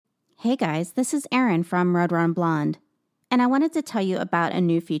Hey guys, this is Erin from Red Run Blonde, and I wanted to tell you about a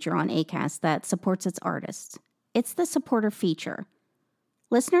new feature on Acast that supports its artists. It's the supporter feature.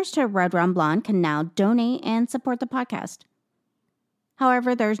 Listeners to Red Run Blonde can now donate and support the podcast.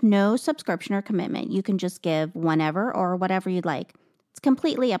 However, there's no subscription or commitment. You can just give whenever or whatever you'd like. It's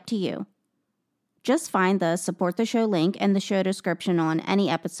completely up to you. Just find the Support the Show link in the show description on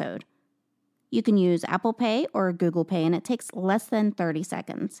any episode. You can use Apple Pay or Google Pay, and it takes less than 30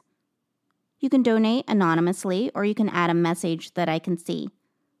 seconds. You can donate anonymously, or you can add a message that I can see.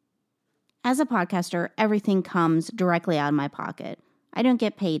 As a podcaster, everything comes directly out of my pocket. I don't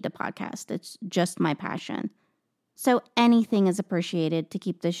get paid to podcast. It's just my passion. So anything is appreciated to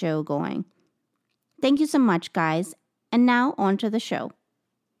keep the show going. Thank you so much, guys. And now on to the show.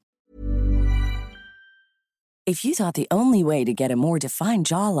 If you thought the only way to get a more defined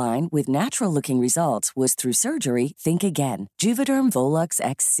jawline with natural-looking results was through surgery, think again. Juvederm Volux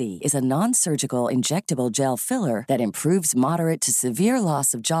XC is a non-surgical injectable gel filler that improves moderate to severe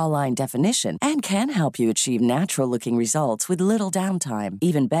loss of jawline definition and can help you achieve natural-looking results with little downtime.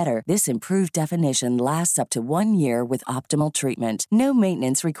 Even better, this improved definition lasts up to 1 year with optimal treatment. No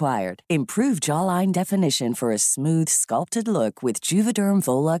maintenance required. Improve jawline definition for a smooth, sculpted look with Juvederm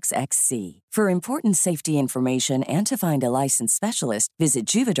Volux XC. For important safety information and to find a licensed specialist, visit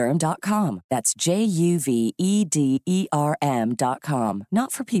Juvederm.com. That's Juvederm.com.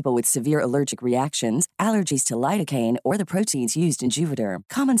 Not for people with severe allergic reactions, allergies to lidocaine, or the proteins used in Juvederm.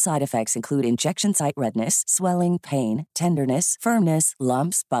 Common side effects include injection site redness, swelling, pain, tenderness, firmness,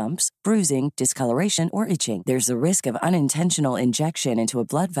 lumps, bumps, bruising, discoloration, or itching. There's a risk of unintentional injection into a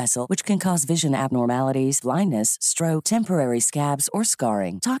blood vessel, which can cause vision abnormalities, blindness, stroke, temporary scabs, or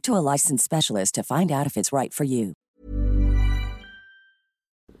scarring. Talk to a licensed specialist to find out if it's right for you.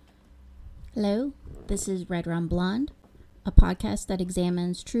 Hello, this is Red Run Blonde, a podcast that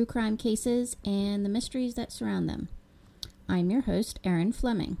examines true crime cases and the mysteries that surround them. I'm your host, Erin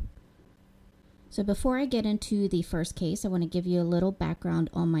Fleming. So before I get into the first case, I want to give you a little background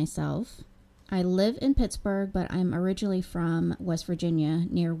on myself. I live in Pittsburgh, but I'm originally from West Virginia,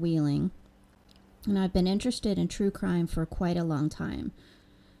 near Wheeling, and I've been interested in true crime for quite a long time.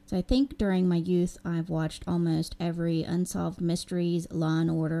 So I think during my youth, I've watched almost every Unsolved Mysteries, Law and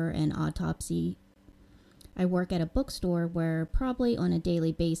Order, and Autopsy. I work at a bookstore where probably on a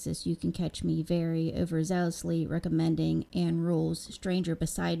daily basis you can catch me very overzealously recommending Ann Rule's Stranger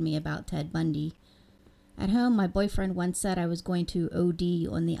Beside Me about Ted Bundy. At home, my boyfriend once said I was going to OD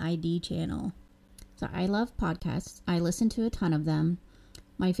on the ID channel. So I love podcasts. I listen to a ton of them.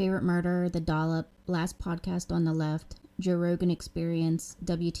 My Favorite Murder, The Dollop, Last Podcast on the Left, Joe Rogan Experience,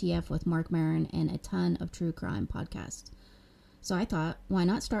 WTF with Mark Maron, and a ton of true crime podcasts. So I thought, why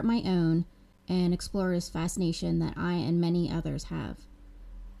not start my own and explore this fascination that I and many others have?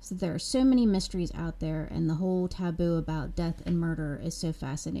 So there are so many mysteries out there, and the whole taboo about death and murder is so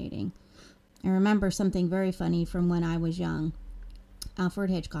fascinating. I remember something very funny from when I was young.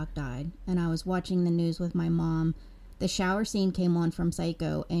 Alfred Hitchcock died, and I was watching the news with my mom. The shower scene came on from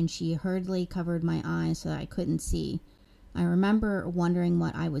Psycho, and she hurriedly covered my eyes so that I couldn't see. I remember wondering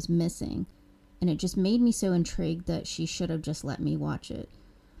what I was missing, and it just made me so intrigued that she should have just let me watch it.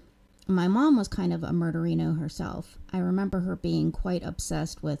 My mom was kind of a murderino herself. I remember her being quite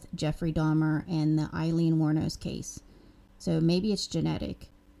obsessed with Jeffrey Dahmer and the Eileen Wuornos case. So maybe it's genetic.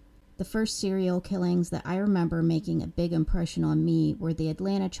 The first serial killings that I remember making a big impression on me were the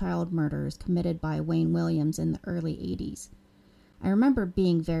Atlanta child murders committed by Wayne Williams in the early 80s. I remember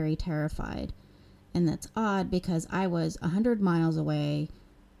being very terrified. And that's odd because I was 100 miles away,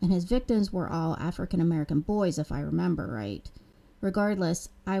 and his victims were all African-American boys, if I remember right. Regardless,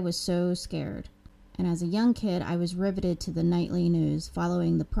 I was so scared. And as a young kid, I was riveted to the nightly news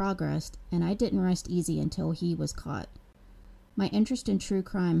following the progress, and I didn't rest easy until he was caught. My interest in true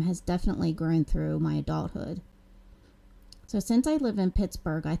crime has definitely grown through my adulthood. So since I live in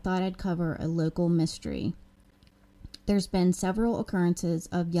Pittsburgh, I thought I'd cover a local mystery. There's been several occurrences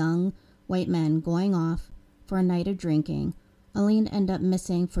of young white men going off for a night of drinking, only to end up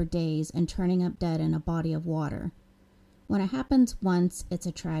missing for days and turning up dead in a body of water. When it happens once, it's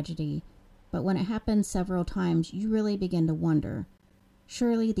a tragedy, but when it happens several times, you really begin to wonder,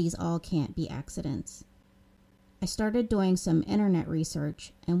 surely these all can't be accidents. I started doing some internet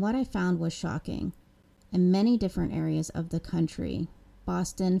research, and what I found was shocking. In many different areas of the country,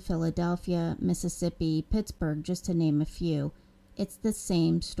 Boston, Philadelphia, Mississippi, Pittsburgh, just to name a few, it's the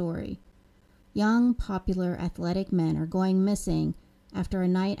same story. Young, popular, athletic men are going missing after a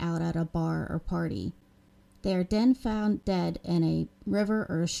night out at a bar or party. They are then found dead in a river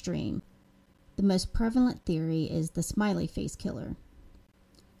or a stream. The most prevalent theory is the Smiley face killer.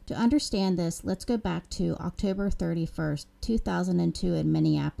 To understand this, let's go back to October 31st, 2002 in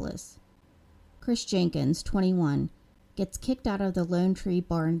Minneapolis. Chris Jenkins, 21, gets kicked out of the Lone Tree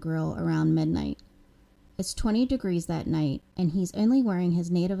Bar and Grill around midnight. It's 20 degrees that night, and he's only wearing his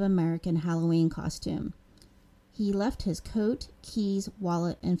Native American Halloween costume. He left his coat, keys,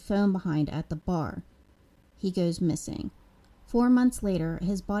 wallet, and phone behind at the bar. He goes missing. 4 months later,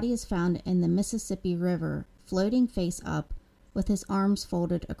 his body is found in the Mississippi River, floating face up, with his arms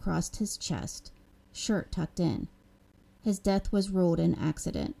folded across his chest, shirt tucked in. His death was ruled an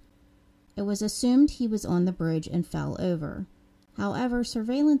accident. It was assumed he was on the bridge and fell over. However,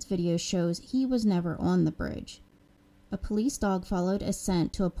 surveillance video shows he was never on the bridge. A police dog followed a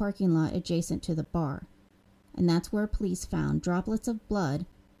scent to a parking lot adjacent to the bar, and that's where police found droplets of blood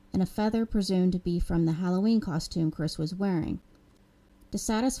and a feather presumed to be from the Halloween costume Chris was wearing.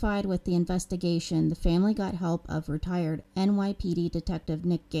 Dissatisfied with the investigation, the family got help of retired NYPD Detective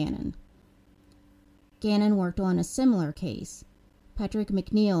Nick Gannon. Gannon worked on a similar case. Patrick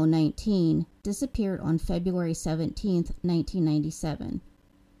McNeil, 19, disappeared on February 17, 1997.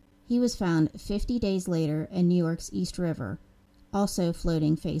 He was found 50 days later in New York's East River, also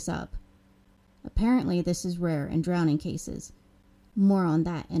floating face up. Apparently, this is rare in drowning cases. More on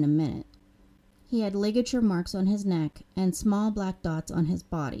that in a minute. He had ligature marks on his neck and small black dots on his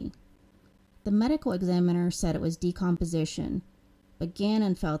body. The medical examiner said it was decomposition, but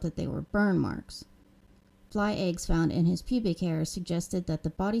Gannon felt that they were burn marks. Fly eggs found in his pubic hair suggested that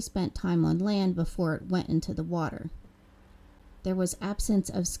the body spent time on land before it went into the water. There was absence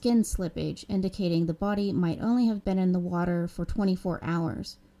of skin slippage, indicating the body might only have been in the water for 24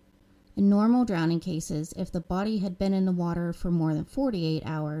 hours. In normal drowning cases, if the body had been in the water for more than 48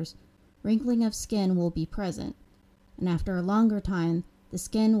 hours, wrinkling of skin will be present, and after a longer time, the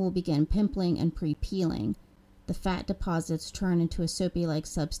skin will begin pimpling and pre-peeling. The fat deposits turn into a soapy-like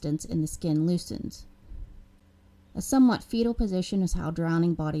substance and the skin loosens. A somewhat fetal position is how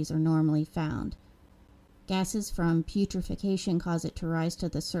drowning bodies are normally found. Gases from putrefaction cause it to rise to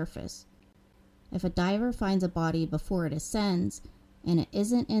the surface. If a diver finds a body before it ascends, and it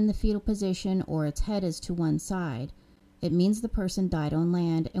isn't in the fetal position or its head is to one side, it means the person died on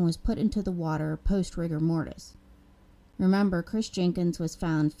land and was put into the water post-rigor mortis. Remember, Chris Jenkins was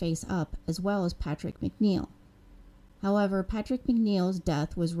found face up as well as Patrick McNeil. However, Patrick McNeil's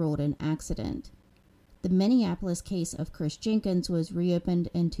death was ruled an accident. The Minneapolis case of Chris Jenkins was reopened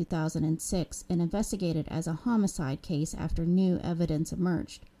in 2006 and investigated as a homicide case after new evidence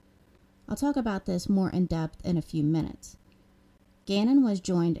emerged. I'll talk about this more in depth in a few minutes. Gannon was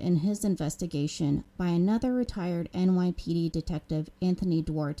joined in his investigation by another retired NYPD detective, Anthony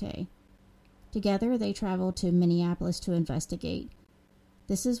Duarte. Together, they traveled to Minneapolis to investigate.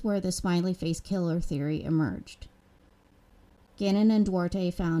 This is where the smiley face killer theory emerged. Gannon and Duarte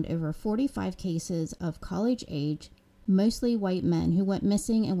found over 45 cases of college-age, mostly white men who went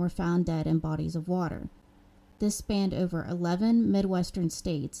missing and were found dead in bodies of water. This spanned over 11 Midwestern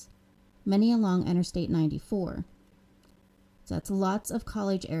states, many along Interstate 94. So that's lots of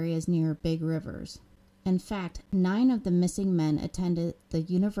college areas near big rivers. In fact, 9 of the missing men attended the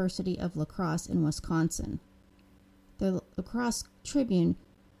University of La Crosse in Wisconsin. The La Crosse Tribune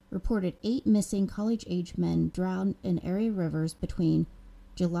reported 8 missing college-age men drowned in area rivers between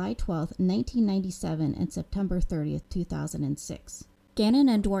July 12, 1997 and September 30, 2006. Gannon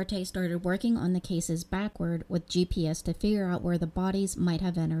and Duarte started working on the cases backward with GPS to figure out where the bodies might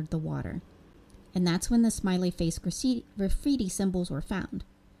have entered the water. And that's when the smiley face graffiti symbols were found.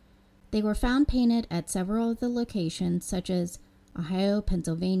 They were found painted at several of the locations, such as Ohio,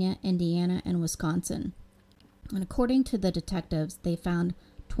 Pennsylvania, Indiana, and Wisconsin. And according to the detectives, they found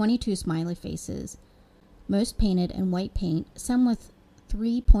 22 smiley faces, most painted in white paint, some with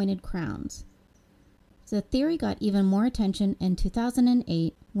 3 pointed crowns. The theory got even more attention in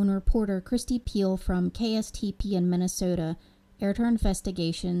 2008 when reporter Christy Peel from KSTP in Minnesota aired her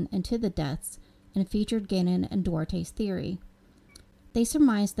investigation into the deaths and featured Gannon and Duarte's theory. They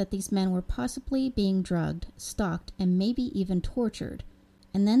surmised that these men were possibly being drugged, stalked, and maybe even tortured,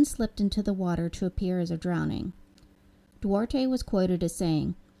 and then slipped into the water to appear as a drowning. Duarte was quoted as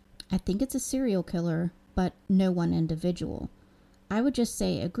saying, "I think it's a serial killer, but no one individual. I would just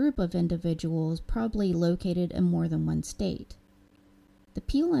say a group of individuals probably located in more than one state." The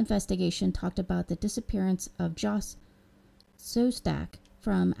Peel investigation talked about the disappearance of Josh Sostak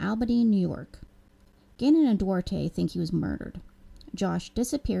from Albany, New York. Gannon and Duarte think he was murdered. Josh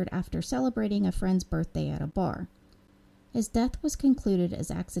disappeared after celebrating a friend's birthday at a bar. His death was concluded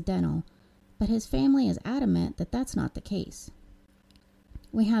as accidental, but his family is adamant that that's not the case.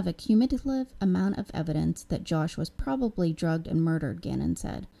 We have a cumulative amount of evidence that Josh was probably drugged and murdered, Gannon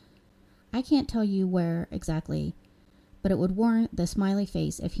said. I can't tell you where exactly, but it would warrant the smiley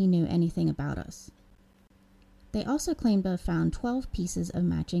face if he knew anything about us. They also claim to have found 12 pieces of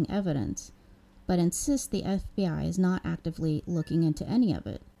matching evidence, but insist the FBI is not actively looking into any of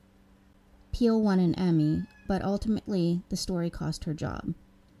it. Peel won an Emmy, but ultimately the story cost her job.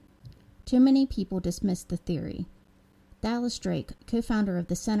 Too many people dismissed the theory. Dallas Drake, co-founder of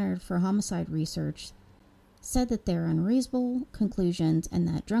the Center for Homicide Research, said that there are unreasonable conclusions and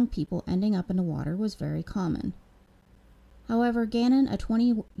that drunk people ending up in the water was very common. However, Gannon, a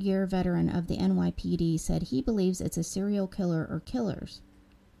 20-year veteran of the NYPD, said he believes it's a serial killer or killers.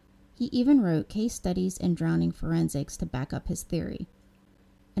 He even wrote case studies in drowning forensics to back up his theory.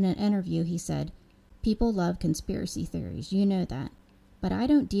 In an interview, he said, "People love conspiracy theories, you know that. But I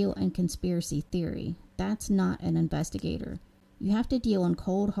don't deal in conspiracy theory. That's not an investigator. You have to deal in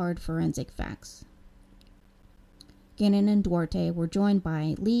cold, hard forensic facts." Gannon and Duarte were joined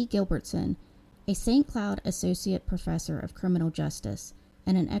by Lee Gilbertson, a St. Cloud Associate Professor of Criminal Justice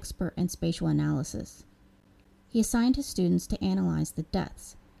and an expert in spatial analysis. He assigned his students to analyze the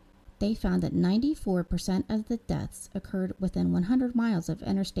deaths. They found that 94% of the deaths occurred within 100 miles of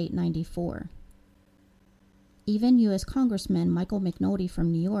Interstate 94. Even U.S. Congressman Michael McNulty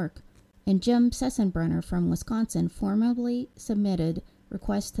from New York and Jim Sessenbrenner from Wisconsin formally submitted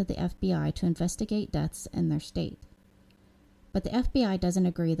requests to the FBI to investigate deaths in their state. But the FBI doesn't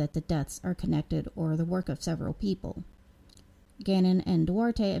agree that the deaths are connected or the work of several people. Gannon and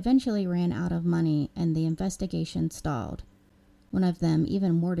Duarte eventually ran out of money and the investigation stalled. One of them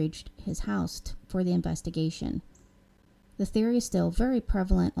even mortgaged his house for the investigation. The theory is still very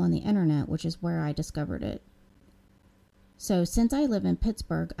prevalent on the internet, which is where I discovered it. So since I live in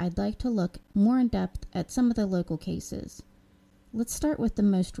Pittsburgh, I'd like to look more in depth at some of the local cases. Let's start with the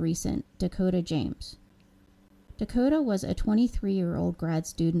most recent, Dakota James. Dakota was a 23-year-old grad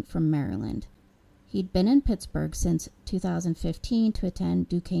student from Maryland. He'd been in Pittsburgh since 2015 to attend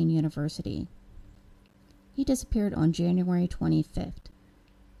Duquesne University. He disappeared on January 25th.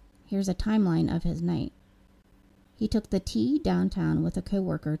 Here's a timeline of his night. He took the T downtown with a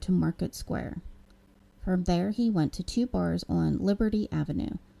coworker to Market Square. From there, he went to 2 bars on Liberty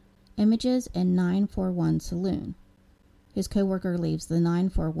Avenue, Images and 941 Saloon. His coworker leaves the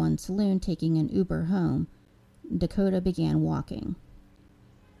 941 Saloon taking an Uber home. Dakota began walking.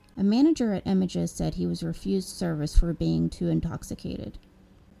 A manager at Images said he was refused service for being too intoxicated.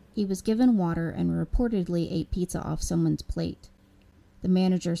 He was given water and reportedly ate pizza off someone's plate. The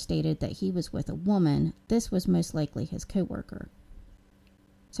manager stated that he was with a woman. This was most likely his coworker.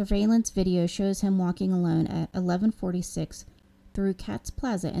 Surveillance video shows him walking alone at 1146 through Katz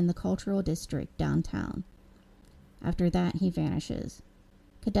Plaza in the Cultural District downtown. After that, he vanishes.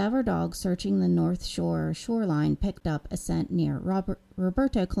 Cadaver dogs searching the North Shore shoreline picked up a scent near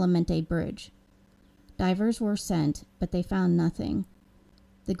Roberto Clemente Bridge. Divers were sent, but they found nothing.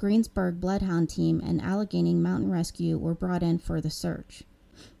 The Greensburg Bloodhound Team and Allegheny Mountain Rescue were brought in for the search.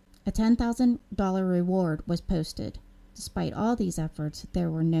 A $10,000 reward was posted. Despite all these efforts,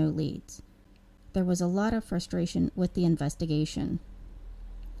 there were no leads. There was a lot of frustration with the investigation.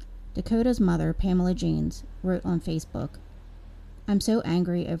 Dakota's mother, Pamela Janes, wrote on Facebook, "I'm so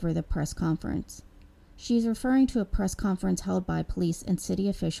angry over the press conference." She's referring to a press conference held by police and city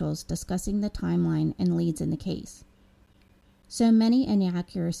officials discussing the timeline and leads in the case. So many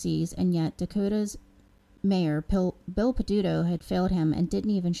inaccuracies, and yet Dakota's mayor, Bill Peduto, had failed him and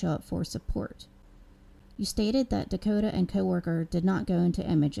didn't even show up for support. You stated that Dakota and coworker did not go into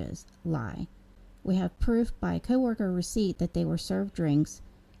Images. Lie. We have proof by coworker receipt that they were served drinks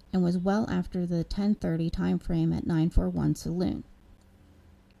and was well after the 10:30 time frame at 941 Saloon.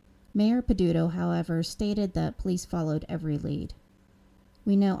 Mayor Peduto, however, stated that police followed every lead.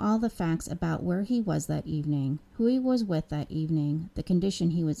 We know all the facts about where he was that evening, who he was with that evening, the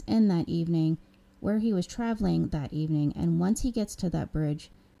condition he was in that evening, where he was traveling that evening, and once he gets to that bridge,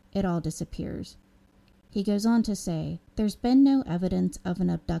 it all disappears. He goes on to say, "There's been no evidence of an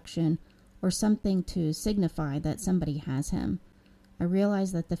abduction or something to signify that somebody has him. I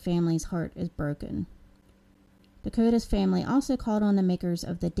realize that the family's heart is broken." Dakota's family also called on the makers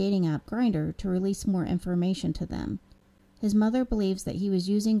of the dating app Grindr to release more information to them. His mother believes that he was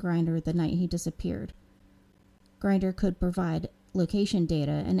using Grindr the night he disappeared. Grindr could provide location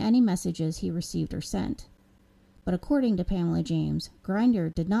data and any messages he received or sent. But according to Pamela James,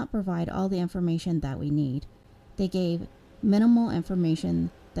 Grindr did not provide all the information that we need. They gave minimal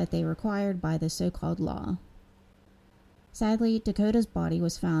information that they required by the so-called law. Sadly, Dakota's body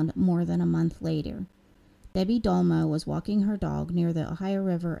was found more than a month later. Debbie Dolmo was walking her dog near the Ohio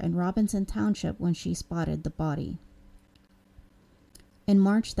River in Robinson Township when she spotted the body. In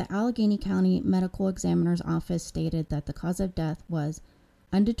March, the Allegheny County Medical Examiner's Office stated that the cause of death was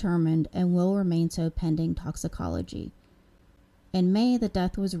undetermined and will remain so pending toxicology. In May, the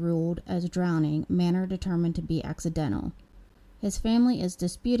death was ruled as drowning, manner determined to be accidental. His family is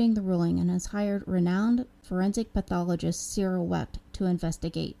disputing the ruling and has hired renowned forensic pathologist Cyril Wecht to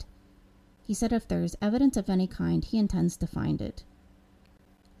investigate. He said if there is evidence of any kind, he intends to find it.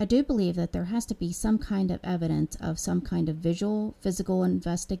 I do believe that there has to be some kind of evidence of some kind of visual, physical,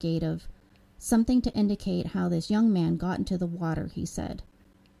 investigative, something to indicate how this young man got into the water, he said.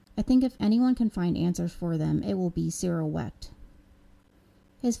 I think if anyone can find answers for them, it will be Cyril Wecht.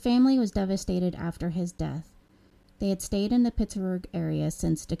 His family was devastated after his death. They had stayed in the Pittsburgh area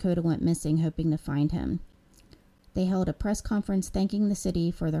since Dakota went missing, hoping to find him. They held a press conference thanking the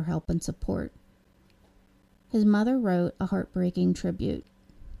city for their help and support. His mother wrote a heartbreaking tribute.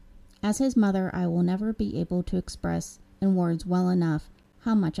 As his mother, I will never be able to express in words well enough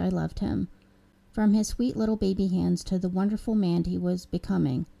how much I loved him. From his sweet little baby hands to the wonderful man he was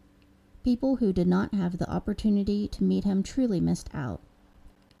becoming. People who did not have the opportunity to meet him truly missed out.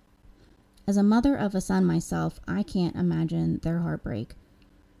 As a mother of a son myself, I can't imagine their heartbreak.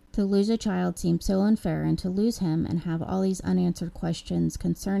 To lose a child seems so unfair, and to lose him and have all these unanswered questions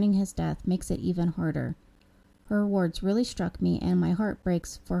concerning his death makes it even harder. Her words really struck me, and my heart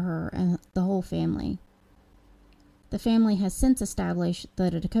breaks for her and the whole family. The family has since established the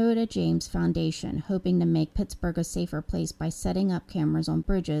Dakota James Foundation, hoping to make Pittsburgh a safer place by setting up cameras on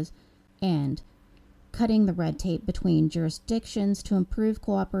bridges and cutting the red tape between jurisdictions to improve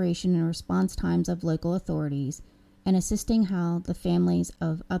cooperation and response times of local authorities, and assisting how the families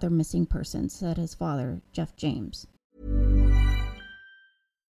of other missing persons, said his father, Jeff James.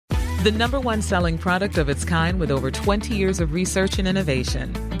 The number one selling product of its kind with over 20 years of research and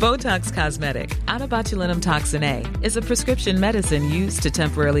innovation. Botox Cosmetic, out of botulinum toxin A, is a prescription medicine used to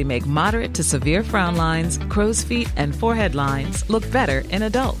temporarily make moderate to severe frown lines, crow's feet, and forehead lines look better in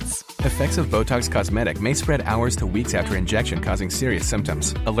adults. Effects of Botox Cosmetic may spread hours to weeks after injection, causing serious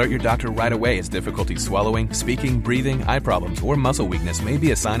symptoms. Alert your doctor right away as difficulty swallowing, speaking, breathing, eye problems, or muscle weakness may be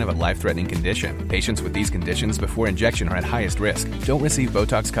a sign of a life-threatening condition. Patients with these conditions before injection are at highest risk. Don't receive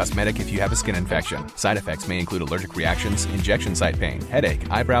Botox Cosmetic if you have a skin infection. Side effects may include allergic reactions, injection site pain, headache,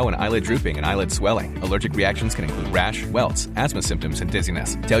 eyebrow and eyelid drooping, and eyelid swelling. Allergic reactions can include rash, welts, asthma symptoms, and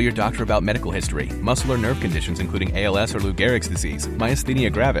dizziness. Tell your doctor about medical history, muscle or nerve conditions including ALS or Lou Gehrig's disease,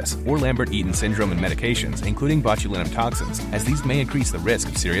 myasthenia gravis, or Lambert-Eaton syndrome, and medications, including botulinum toxins, as these may increase the risk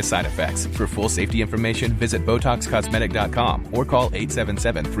of serious side effects. For full safety information, visit BotoxCosmetic.com or call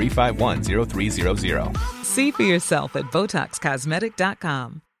 877-351-0300. See for yourself at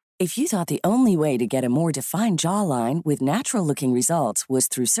BotoxCosmetic.com. If you thought the only way to get a more defined jawline with natural-looking results was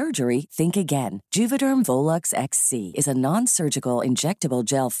through surgery, think again. Juvederm Volux XC is a non-surgical injectable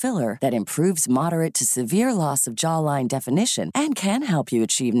gel filler that improves moderate to severe loss of jawline definition and can help you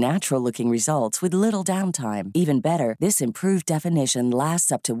achieve natural-looking results with little downtime. Even better, this improved definition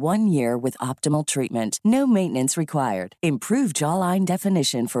lasts up to 1 year with optimal treatment. No maintenance required. Improve jawline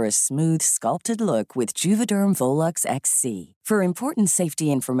definition for a smooth, sculpted look with Juvederm Volux XC. For important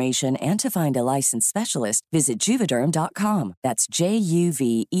safety information and to find a licensed specialist, visit Juvederm.com. That's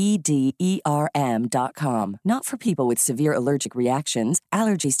Juvederm.com. Not for people with severe allergic reactions,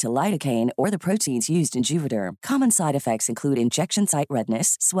 allergies to lidocaine, or the proteins used in Juvederm. Common side effects include injection site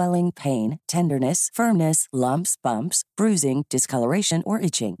redness, swelling, pain, tenderness, firmness, lumps, bumps, bruising, discoloration, or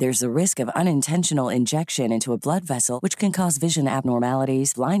itching. There's a risk of unintentional injection into a blood vessel, which can cause vision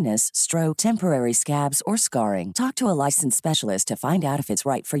abnormalities, blindness, stroke, temporary scabs, or scarring. Talk to a licensed specialist to find out if it's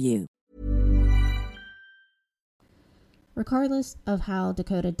right for you. Regardless of how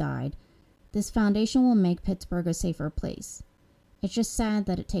Dakota died, this foundation will make Pittsburgh a safer place. It's just sad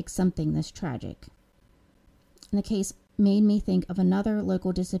that it takes something this tragic. And the case made me think of another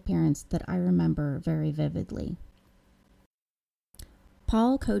local disappearance that I remember very vividly.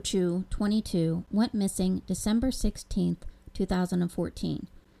 Paul Kochu, 22, went missing December 16, 2014.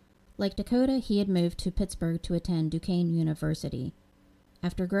 Like Dakota, he had moved to Pittsburgh to attend Duquesne University.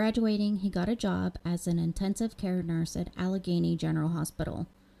 After graduating, he got a job as an intensive care nurse at Allegheny General Hospital.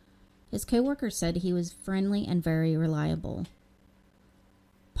 His coworkers said he was friendly and very reliable.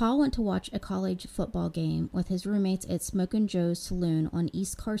 Paul went to watch a college football game with his roommates at Smokin' Joe's Saloon on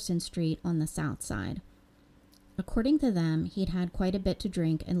East Carson Street on the south side. According to them, he'd had quite a bit to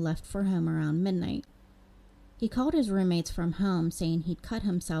drink and left for home around midnight. He called his roommates from home saying he'd cut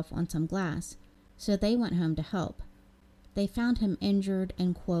himself on some glass, so they went home to help. They found him injured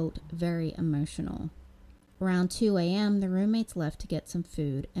and, quote, very emotional. Around 2 a.m., the roommates left to get some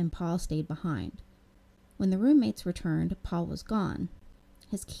food, and Paul stayed behind. When the roommates returned, Paul was gone.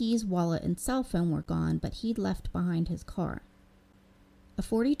 His keys, wallet, and cell phone were gone, but he'd left behind his car. A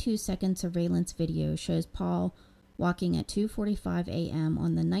 42-second surveillance video shows Paul walking at 2:45 a.m.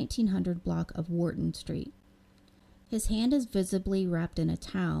 on the 1900 block of Wharton Street. His hand is visibly wrapped in a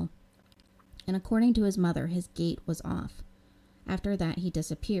towel, and according to his mother, his gait was off. After that, he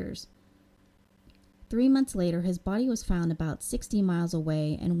disappears. 3 months later, his body was found about 60 miles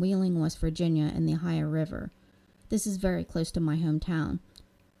away in Wheeling, West Virginia, in the Ohio River. This is very close to my hometown.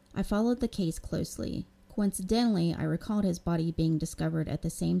 I followed the case closely. Coincidentally, I recalled his body being discovered at the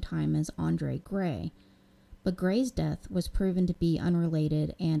same time as Andre Gray, but Gray's death was proven to be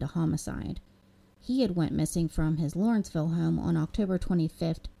unrelated and a homicide. He had went missing from his Lawrenceville home on October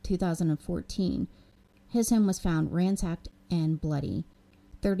 25, 2014. His home was found ransacked and bloody.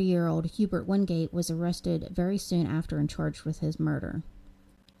 30-year-old Hubert Wingate was arrested very soon after and charged with his murder.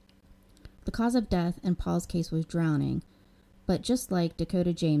 The cause of death in Paul's case was drowning, but just like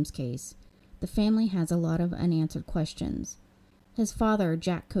Dakota James' case, the family has a lot of unanswered questions. His father,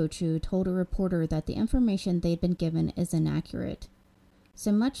 Jack Kochu, told a reporter that the information they'd been given is inaccurate,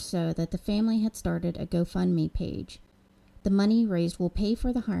 so much so that the family had started a GoFundMe page. The money raised will pay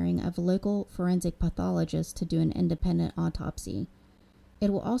for the hiring of a local forensic pathologist to do an independent autopsy.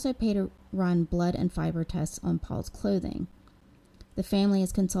 It will also pay to run blood and fiber tests on Paul's clothing. The family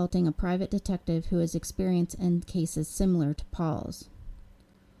is consulting a private detective who has experience in cases similar to Paul's.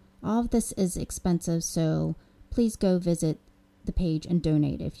 All of this is expensive, so please go visit the page and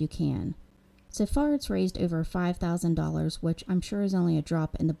donate if you can. So far, it's raised over $5,000, which I'm sure is only a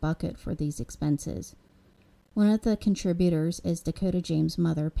drop in the bucket for these expenses. One of the contributors is Dakota James'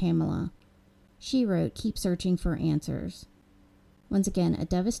 mother, Pamela. She wrote, "Keep searching for answers." Once again, a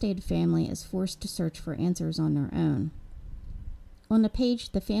devastated family is forced to search for answers on their own. On the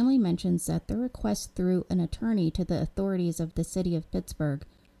page, the family mentions that their requests through an attorney to the authorities of the city of Pittsburgh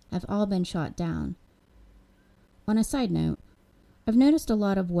have all been shot down. On a side note, I've noticed a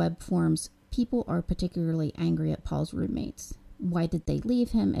lot of web forums, people are particularly angry at Paul's roommates. Why did they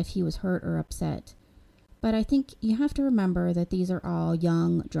leave him if he was hurt or upset? But I think you have to remember that these are all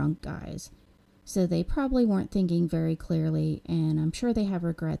young, drunk guys. So they probably weren't thinking very clearly, and I'm sure they have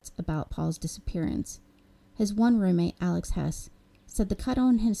regrets about Paul's disappearance. His one roommate, Alex Hess, said the cut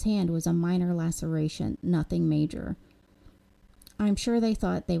on his hand was a minor laceration, nothing major. I'm sure they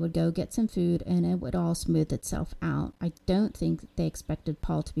thought they would go get some food and it would all smooth itself out. I don't think they expected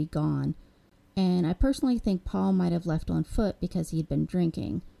Paul to be gone, and I personally think Paul might have left on foot because he'd been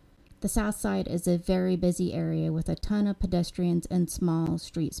drinking. The South Side is a very busy area with a ton of pedestrians and small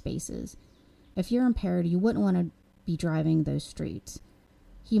street spaces. If you're impaired, you wouldn't want to be driving those streets.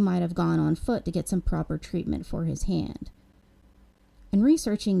 He might have gone on foot to get some proper treatment for his hand. In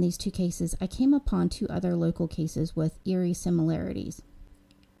researching these two cases, I came upon two other local cases with eerie similarities.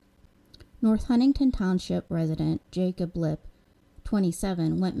 North Huntington Township resident Jacob Lip,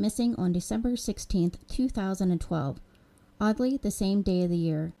 27, went missing on December 16, 2012. Oddly, the same day of the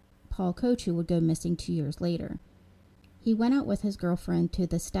year Paul Kochu would go missing 2 years later. He went out with his girlfriend to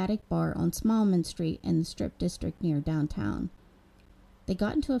the Static Bar on Smallman Street in the Strip District near downtown. They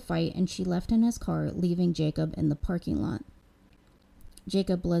got into a fight and she left in his car, leaving Jacob in the parking lot.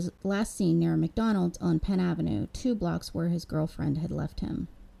 Jacob was last seen near a McDonald's on Penn Avenue, 2 blocks where his girlfriend had left him.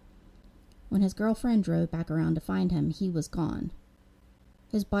 When his girlfriend drove back around to find him, he was gone.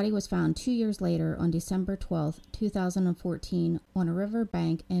 His body was found 2 years later on December 12, 2014, on a river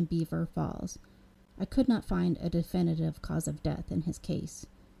bank in Beaver Falls. I could not find a definitive cause of death in his case.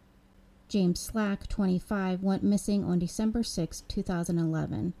 James Slack, 25, went missing on December 6,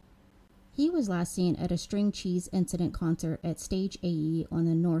 2011. He was last seen at a String Cheese Incident concert at Stage AE on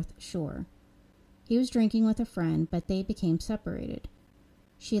the North Shore. He was drinking with a friend, but they became separated.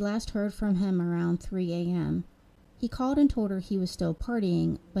 She last heard from him around 3 a.m. He called and told her he was still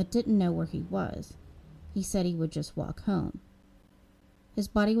partying, but didn't know where he was. He said he would just walk home. His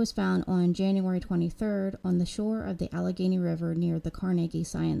body was found on January 23rd on the shore of the Allegheny River near the Carnegie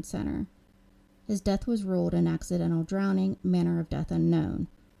Science Center. His death was ruled an accidental drowning, manner of death unknown.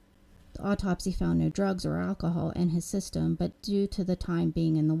 The autopsy found no drugs or alcohol in his system, but due to the time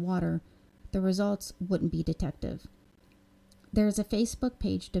being in the water, the results wouldn't be detective. There is a Facebook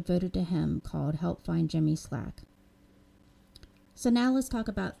page devoted to him called Help Find Jimmy Slack. So now let's talk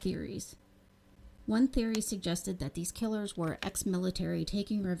about theories. One theory suggested that these killers were ex-military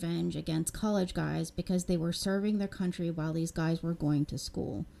taking revenge against college guys because they were serving their country while these guys were going to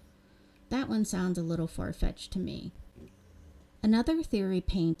school. That one sounds a little far-fetched to me. Another theory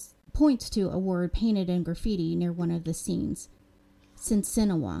paints points to a word painted in graffiti near one of the scenes,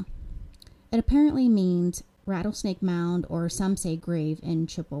 Sinsinawa. It apparently means rattlesnake mound, or some say grave, in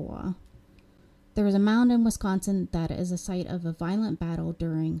Chippewa. There is a mound in Wisconsin that is a site of a violent battle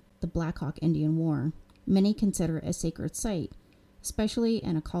during the Black Hawk Indian War. Many consider it a sacred site, especially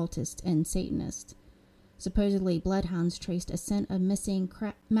an occultist and Satanist. Supposedly, bloodhounds traced a scent of missing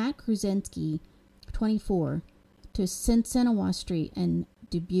Matt Kruzinski, 24, to Sinsinawa Street in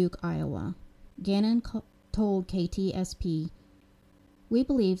Dubuque, Iowa. Gannon told KTSP, "We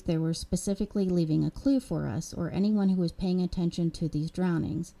believed they were specifically leaving a clue for us or anyone who was paying attention to these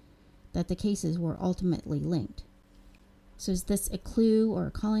drownings, that the cases were ultimately linked." So is this a clue or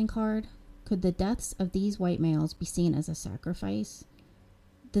a calling card? Could the deaths of these white males be seen as a sacrifice?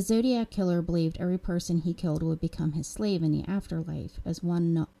 The Zodiac Killer believed every person he killed would become his slave in the afterlife, as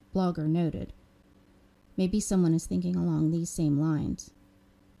one blogger noted. Maybe someone is thinking along these same lines.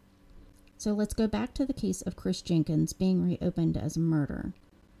 So let's go back to the case of Chris Jenkins being reopened as a murder.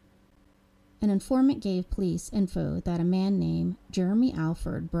 An informant gave police info that a man named Jeremy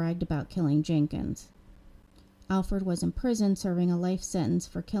Alford bragged about killing Jenkins. Alford was in prison serving a life sentence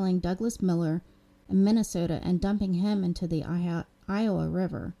for killing Douglas Miller in Minnesota and dumping him into the Iowa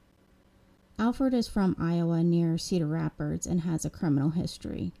River. Alford is from Iowa near Cedar Rapids and has a criminal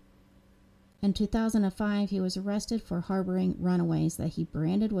history. In 2005, he was arrested for harboring runaways that he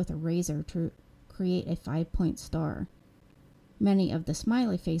branded with a razor to create a 5-point star. Many of the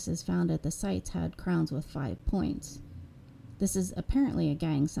smiley faces found at the sites had crowns with 5 points. This is apparently a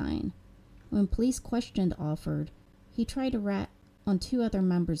gang sign. When police questioned Alford, he tried to rat on 2 other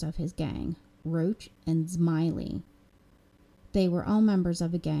members of his gang, Roach and Smiley. They were all members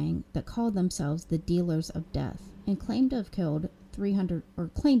of a gang that called themselves the Dealers of Death and claimed to have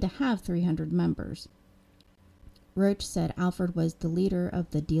claimed to have 300 members. Roach said Alford was the leader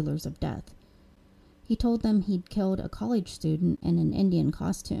of the Dealers of Death. He told them he'd killed a college student in an Indian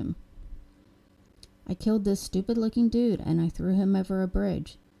costume. "I killed this stupid-looking dude and I threw him over a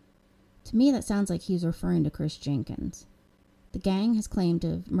bridge." To me, that sounds like he's referring to Chris Jenkins. The gang has claimed to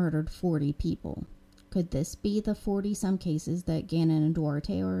have murdered 40 people. Could this be the 40-some cases that Gannon and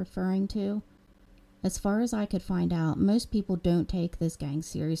Duarte are referring to? As far as I could find out, most people don't take this gang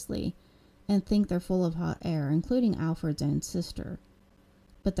seriously and think they're full of hot air, including Alfred's own sister.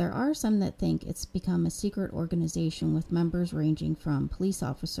 But there are some that think it's become a secret organization with members ranging from police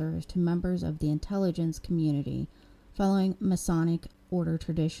officers to members of the intelligence community following Masonic order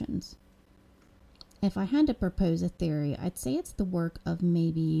traditions. If I had to propose a theory, I'd say it's the work of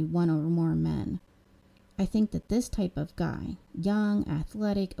maybe one or more men. I think that this type of guy, young,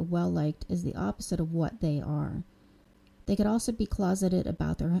 athletic, well-liked, is the opposite of what they are. They could also be closeted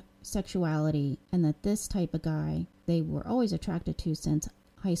about their sexuality, and that this type of guy they were always attracted to since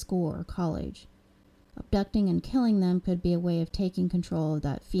high school or college. Abducting and killing them could be a way of taking control of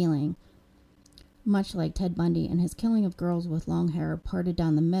that feeling, much like Ted Bundy and his killing of girls with long hair parted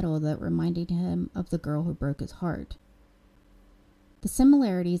down the middle that reminded him of the girl who broke his heart. The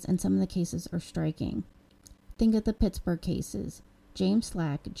similarities in some of the cases are striking. Think of the Pittsburgh cases. James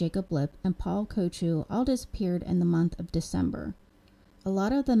Slack, Jacob Lipp, and Paul Kochu all disappeared in the month of December. A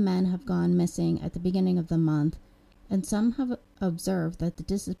lot of the men have gone missing at the beginning of the month, and some have observed that the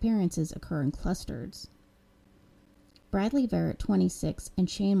disappearances occur in clusters. Bradley Verrett, 26, and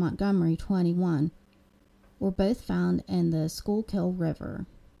Shane Montgomery, 21, were both found in the Schuylkill River.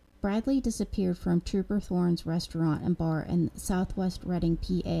 Bradley disappeared from Trooper Thorne's restaurant and bar in southwest Reading,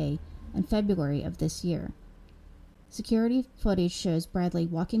 PA, in February of this year. Security footage shows Bradley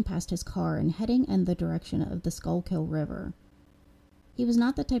walking past his car and heading in the direction of the Schuylkill River. He was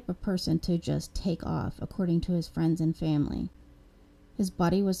not the type of person to just take off, according to his friends and family. His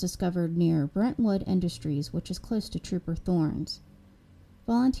body was discovered near Brentwood Industries, which is close to Trooper Thorne's.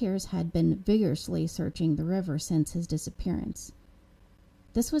 Volunteers had been vigorously searching the river since his disappearance.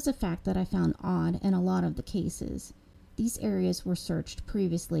 This was a fact that I found odd in a lot of the cases. These areas were searched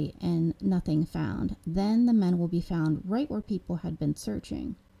previously and nothing found. Then the men will be found right where people had been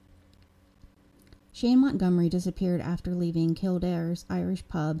searching. Shane Montgomery disappeared after leaving Kildare's Irish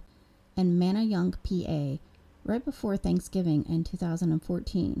Pub in Manayunk, PA, right before Thanksgiving in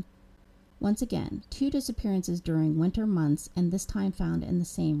 2014. Once again, 2 disappearances during winter months, and this time found in the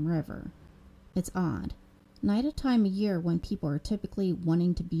same river. It's odd. Not a time of year when people are typically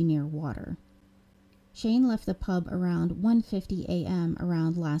wanting to be near water. Shane left the pub around 1:50 a.m.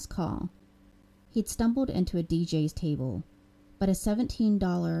 around last call. He'd stumbled into a DJ's table, but a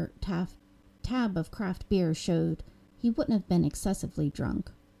 $17 tab of craft beer showed he wouldn't have been excessively drunk.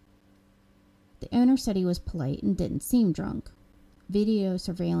 The owner said he was polite and didn't seem drunk. video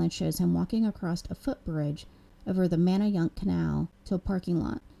surveillance shows him walking across a footbridge over the Manayunk Canal to a parking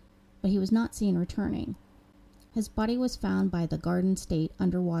lot, but he was not seen returning. His body was found by the Garden State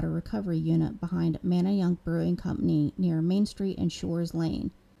Underwater Recovery Unit behind Manayunk Brewing Company near Main Street and Shores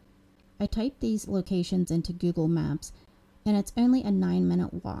Lane. I typed these locations into Google Maps, and it's only a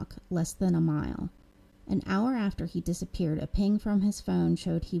 9-minute walk, less than a mile. An hour after he disappeared, a ping from his phone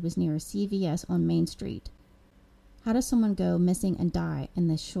showed he was near a CVS on Main Street. How does someone go missing and die in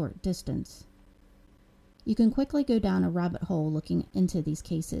this short distance? You can quickly go down a rabbit hole looking into these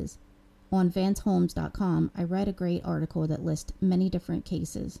cases. On vanceholmes.com, I read a great article that lists many different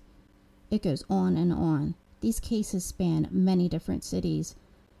cases. It goes on and on. These cases span many different cities: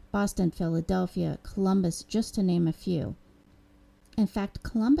 Boston, Philadelphia, Columbus, just to name a few. In fact,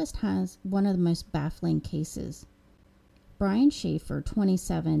 Columbus has one of the most baffling cases. Brian Schaefer,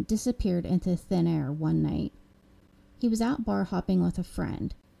 27, disappeared into thin air one night. He was out bar hopping with a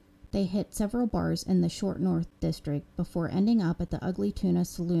friend. They hit several bars in the Short North District before ending up at the Ugly Tuna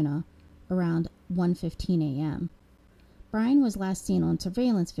Saloon around 1:15 a.m. Brian was last seen on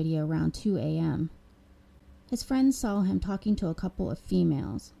surveillance video around 2 a.m. His friends saw him talking to a couple of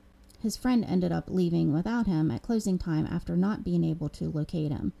females. His friend ended up leaving without him at closing time after not being able to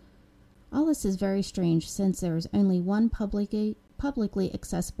locate him. All this is very strange since there is only one publicly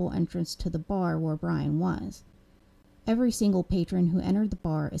accessible entrance to the bar where Brian was. Every single patron who entered the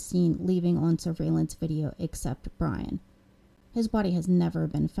bar is seen leaving on surveillance video except Brian. His body has never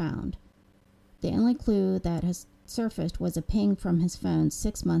been found. The only clue that has surfaced was a ping from his phone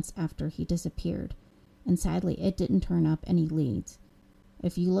 6 months after he disappeared, and sadly it didn't turn up any leads.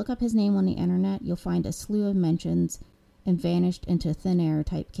 If you look up his name on the internet, you'll find a slew of mentions and vanished into thin air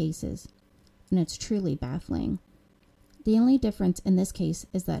type cases, and it's truly baffling. The only difference in this case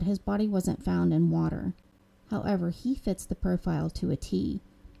is that his body wasn't found in water. However, he fits the profile to a T.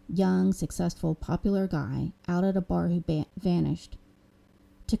 Young, successful, popular guy out at a bar who vanished.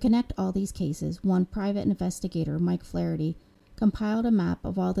 To connect all these cases, one private investigator, Mike Flaherty, compiled a map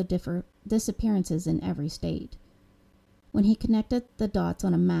of all the different disappearances in every state. When he connected the dots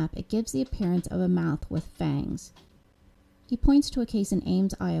on a map, it gives the appearance of a mouth with fangs. He points to a case in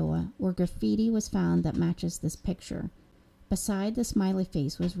Ames, Iowa, where graffiti was found that matches this picture. Beside the smiley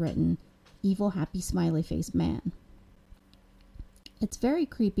face was written, "Evil happy smiley face man." It's very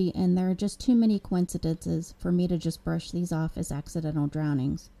creepy, and there are just too many coincidences for me to just brush these off as accidental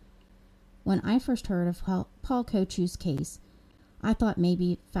drownings. When I first heard of Paul Kochu's case, I thought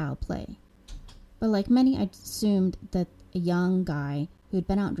maybe foul play. But like many, I assumed that a young guy who had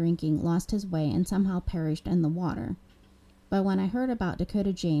been out drinking lost his way and somehow perished in the water. But when I heard about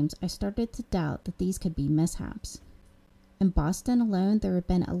Dakota James, I started to doubt that these could be mishaps. In Boston alone, there have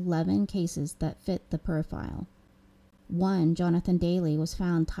been 11 cases that fit the profile. One, Jonathan Daly, was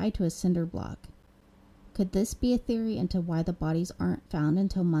found tied to a cinder block. Could this be a theory into why the bodies aren't found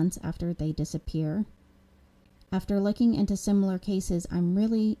until months after they disappear? After looking into similar cases, I'm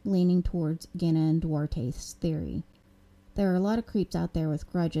really leaning towards Gana and Duarte's theory. There are a lot of creeps out there with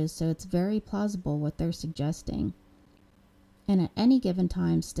grudges, so it's very plausible what they're suggesting. And at any given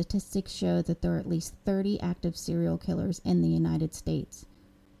time, statistics show that there are at least 30 active serial killers in the United States.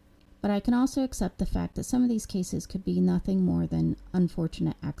 But I can also accept the fact that some of these cases could be nothing more than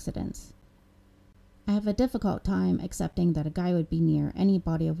unfortunate accidents. I have a difficult time accepting that a guy would be near any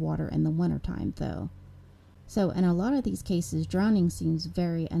body of water in the wintertime, though. So in a lot of these cases, drowning seems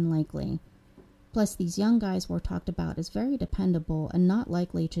very unlikely. Plus, these young guys were talked about as very dependable and not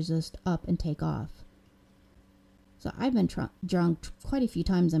likely to just up and take off. So I've been drunk quite a few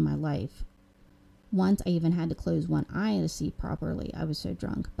times in my life. Once I even had to close one eye to see properly. I was so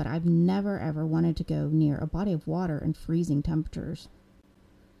drunk, but I've never ever wanted to go near a body of water in freezing temperatures.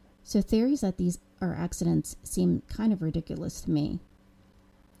 So theories that these are accidents seem kind of ridiculous to me.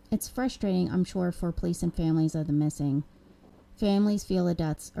 It's frustrating, I'm sure, for police and families of the missing. Families feel the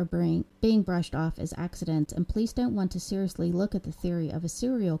deaths are being brushed off as accidents, and police don't want to seriously look at the theory of a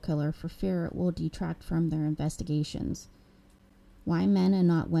serial killer for fear it will detract from their investigations. Why men and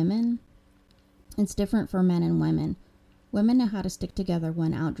not women? It's different for men and women. Women know how to stick together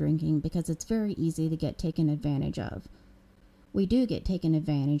when out drinking because it's very easy to get taken advantage of. We do get taken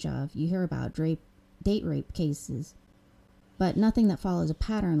advantage of. You hear about date rape cases, but nothing that follows a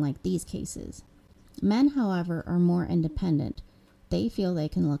pattern like these cases. Men, however, are more independent. They feel they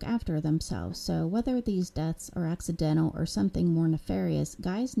can look after themselves, so whether these deaths are accidental or something more nefarious,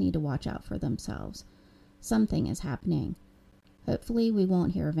 guys need to watch out for themselves. Something is happening. Hopefully, we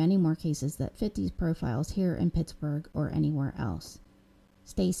won't hear of any more cases that fit these profiles here in Pittsburgh or anywhere else.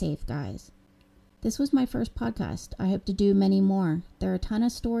 Stay safe, guys. This was my first podcast. I hope to do many more. There are a ton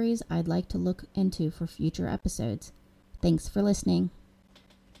of stories I'd like to look into for future episodes. Thanks for listening.